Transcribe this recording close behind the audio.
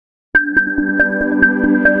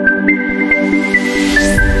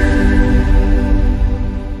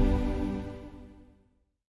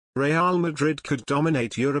Real Madrid could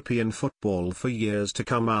dominate European football for years to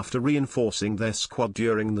come after reinforcing their squad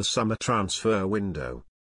during the summer transfer window.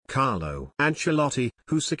 Carlo Ancelotti,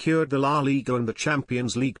 who secured the La Liga and the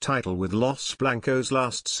Champions League title with Los Blancos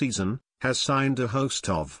last season, has signed a host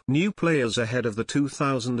of new players ahead of the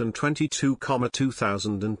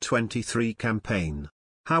 2022-2023 campaign.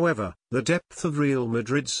 However, the depth of Real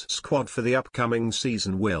Madrid's squad for the upcoming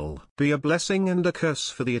season will be a blessing and a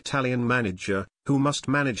curse for the Italian manager, who must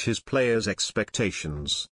manage his players'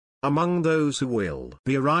 expectations. Among those who will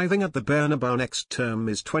be arriving at the Bernabeu next term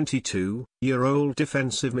is 22-year-old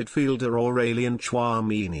defensive midfielder Aurelien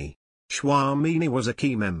Tchouaméni. Tchouaméni was a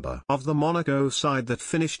key member of the Monaco side that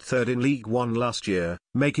finished third in Ligue 1 last year,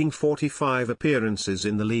 making 45 appearances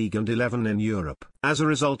in the league and 11 in Europe. As a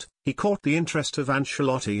result, he caught the interest of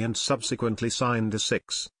Ancelotti and subsequently signed a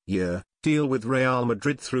 6-year deal with Real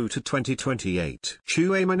Madrid through to 2028.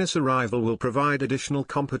 Tchouaméni's arrival will provide additional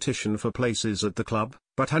competition for places at the club,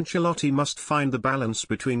 but Ancelotti must find the balance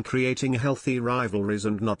between creating healthy rivalries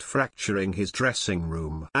and not fracturing his dressing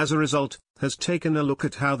room. As a result, has taken a look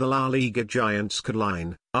at how the La Liga giants could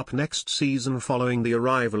line up next season following the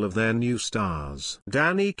arrival of their new stars.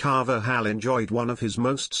 Dani Carvajal enjoyed one of his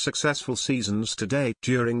most successful seasons to date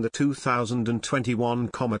during the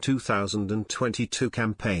 2021-2022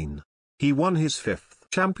 campaign. He won his fifth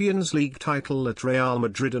Champions League title at Real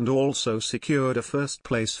Madrid and also secured a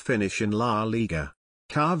first-place finish in La Liga.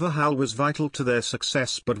 Carvajal was vital to their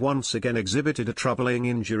success but once again exhibited a troubling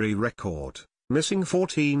injury record, missing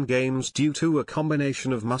 14 games due to a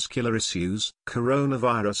combination of muscular issues,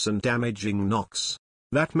 coronavirus and damaging knocks.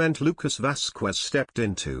 That meant Lucas Vázquez stepped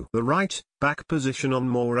into the right-back position on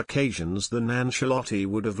more occasions than Ancelotti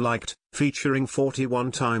would have liked, featuring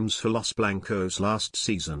 41 times for Los Blancos last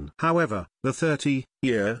season. However, the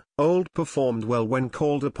 30-year-old performed well when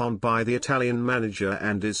called upon by the Italian manager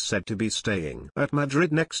and is said to be staying at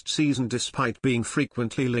Madrid next season despite being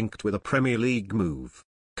frequently linked with a Premier League move.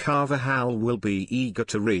 Carvajal will be eager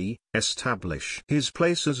to re-establish his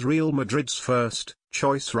place as Real Madrid's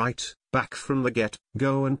first-choice right-back from the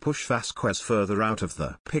get-go and push Vázquez further out of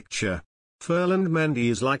the picture. Ferland Mendy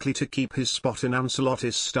is likely to keep his spot in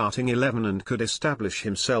Ancelotti's starting 11 and could establish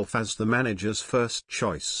himself as the manager's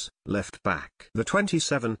first-choice left-back. The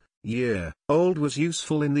 27-year-old was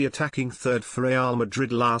useful in the attacking third for Real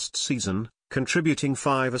Madrid last season, contributing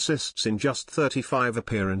 5 assists in just 35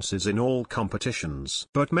 appearances in all competitions.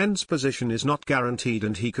 But Mendy's position is not guaranteed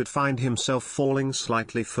and he could find himself falling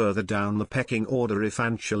slightly further down the pecking order if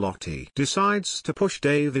Ancelotti decides to push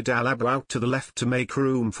David Alaba out to the left to make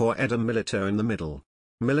room for Eder Militao in the middle.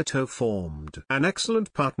 Militao formed an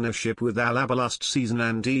excellent partnership with Alaba last season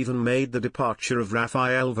and even made the departure of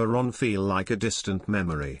Rafael Varane feel like a distant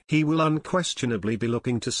memory. He will unquestionably be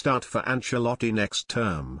looking to start for Ancelotti next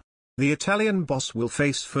term. The Italian boss will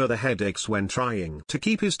face further headaches when trying to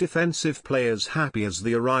keep his defensive players happy as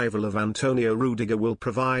the arrival of Antonio Rudiger will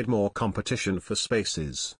provide more competition for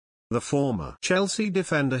spaces. The former Chelsea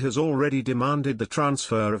defender has already demanded the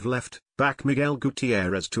transfer of left-back Miguel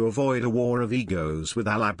Gutierrez to avoid a war of egos with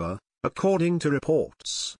Alaba, according to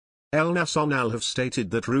reports. El Nacional have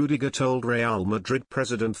stated that Rudiger told Real Madrid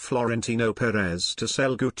president Florentino Perez to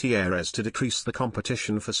sell Gutierrez to decrease the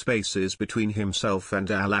competition for spaces between himself and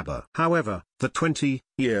Alaba. However, the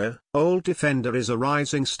 20-year-old defender is a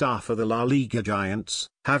rising star for the La Liga giants,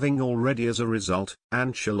 having already as a result.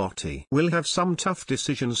 Ancelotti will have some tough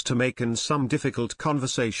decisions to make and some difficult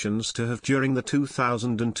conversations to have during the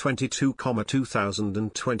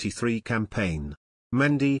 2022-2023 campaign.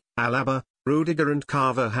 Mendy, Alaba, Rudiger and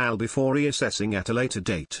Carvajal before reassessing at a later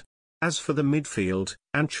date. As for the midfield,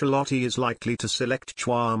 Ancelotti is likely to select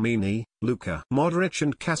Tchouaméni, Luka Modric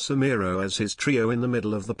and Casemiro as his trio in the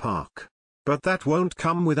middle of the park. But that won't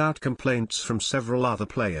come without complaints from several other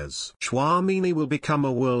players. Tchouaméni will become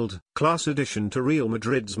a world-class addition to Real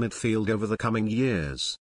Madrid's midfield over the coming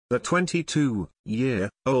years. The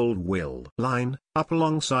 22-year-old will line up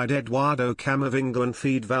alongside Eduardo Camavinga and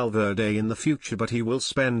feed Valverde in the future, but he will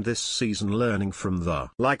spend this season learning from the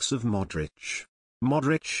likes of Modric.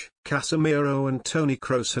 Modric, Casemiro and Toni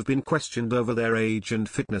Kroos have been questioned over their age and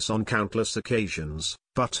fitness on countless occasions,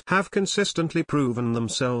 but have consistently proven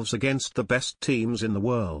themselves against the best teams in the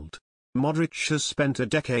world. Modric has spent a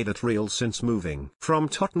decade at Real since moving from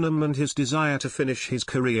Tottenham and his desire to finish his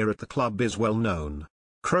career at the club is well known.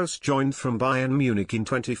 Kroos joined from Bayern Munich in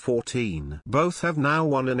 2014. Both have now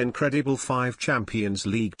won an incredible 5 Champions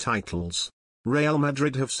League titles. Real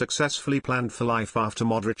Madrid have successfully planned for life after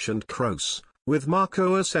Modric and Kroos, With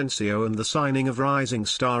Marco Asensio and the signing of rising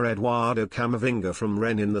star Eduardo Camavinga from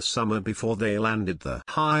Rennes in the summer before they landed the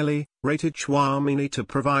highly rated Tchouaméni to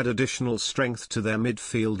provide additional strength to their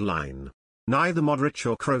midfield line. Neither Modric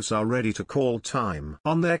or Kroos are ready to call time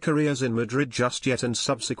on their careers in Madrid just yet and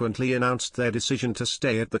subsequently announced their decision to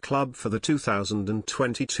stay at the club for the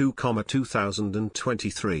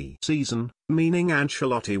 2022-2023 season, meaning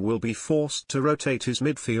Ancelotti will be forced to rotate his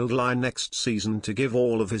midfield line next season to give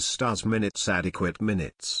all of his stars adequate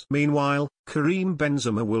minutes. Meanwhile, Karim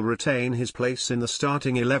Benzema will retain his place in the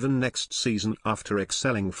starting 11 next season after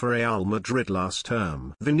excelling for Real Madrid last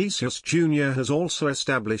term. Vinicius Jr. has also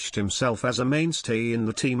established himself as a mainstay in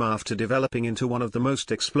the team after developing into one of the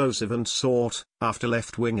most explosive and sought-after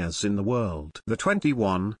left-wingers in the world. The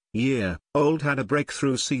 21-year-old had a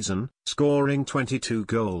breakthrough season, scoring 22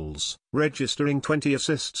 goals, registering 20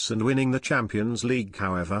 assists and winning the Champions League.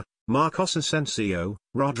 However, Marcos Asensio,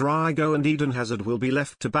 Rodrigo and Eden Hazard will be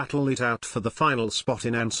left to battle it out for the final spot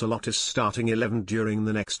in Ancelotti's starting 11 during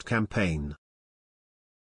the next campaign.